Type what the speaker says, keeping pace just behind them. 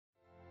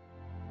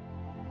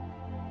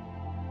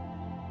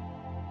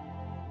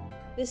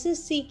This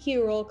is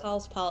CQ Roll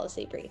Call's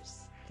Policy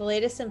Briefs, the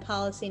latest in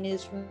policy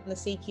news from the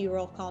CQ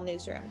Roll Call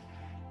newsroom.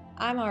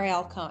 I'm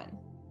Ariel Cohen.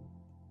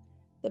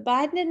 The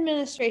Biden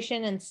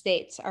administration and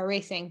states are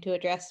racing to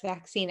address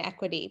vaccine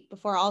equity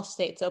before all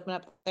states open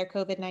up their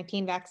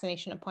COVID-19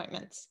 vaccination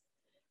appointments.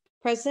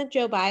 President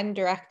Joe Biden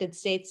directed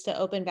states to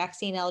open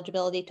vaccine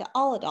eligibility to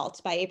all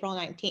adults by April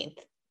 19th.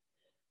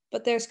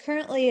 But there's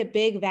currently a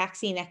big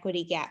vaccine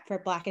equity gap for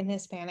Black and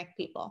Hispanic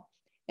people.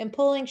 And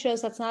polling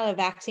shows that's not a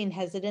vaccine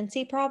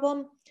hesitancy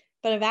problem,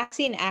 but a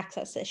vaccine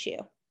access issue.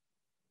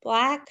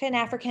 Black and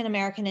African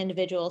American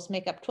individuals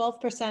make up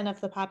 12%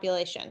 of the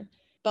population,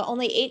 but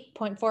only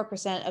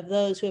 8.4% of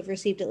those who have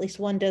received at least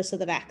one dose of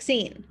the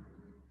vaccine.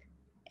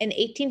 And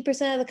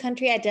 18% of the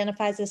country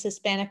identifies as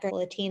Hispanic or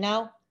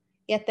Latino,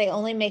 yet they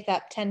only make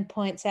up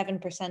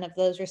 10.7% of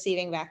those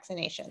receiving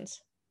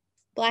vaccinations.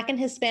 Black and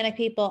Hispanic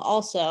people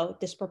also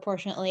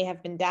disproportionately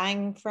have been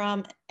dying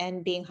from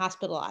and being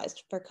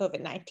hospitalized for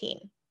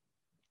COVID-19.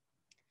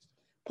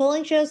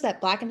 Polling shows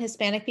that Black and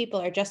Hispanic people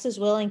are just as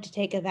willing to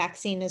take a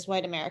vaccine as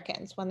white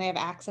Americans when they have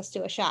access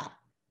to a shot.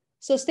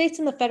 So states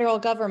and the federal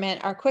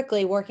government are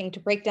quickly working to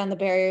break down the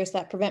barriers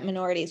that prevent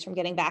minorities from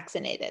getting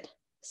vaccinated.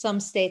 Some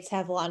states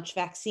have launched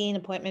vaccine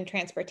appointment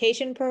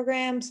transportation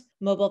programs,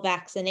 mobile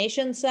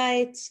vaccination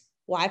sites,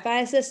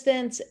 Wi-Fi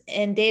assistance,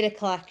 and data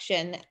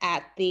collection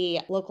at the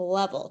local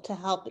level to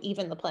help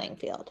even the playing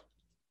field.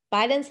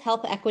 Biden's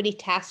Health Equity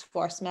Task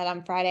Force met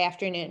on Friday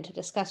afternoon to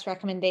discuss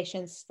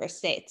recommendations for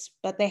states,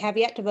 but they have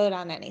yet to vote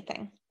on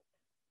anything.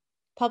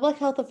 Public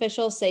health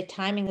officials say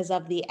timing is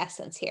of the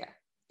essence here.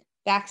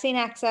 Vaccine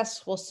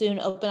access will soon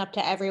open up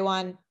to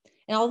everyone,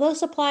 and although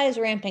supply is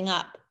ramping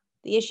up,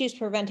 the issues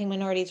preventing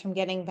minorities from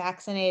getting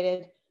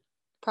vaccinated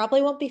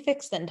probably won't be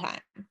fixed in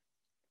time.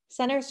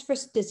 Centers for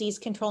Disease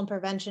Control and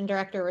Prevention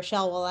Director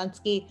Rochelle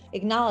Walensky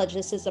acknowledged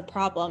this is a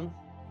problem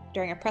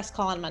during a press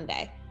call on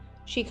Monday.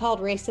 She called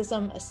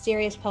racism a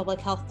serious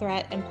public health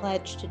threat and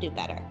pledged to do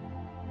better.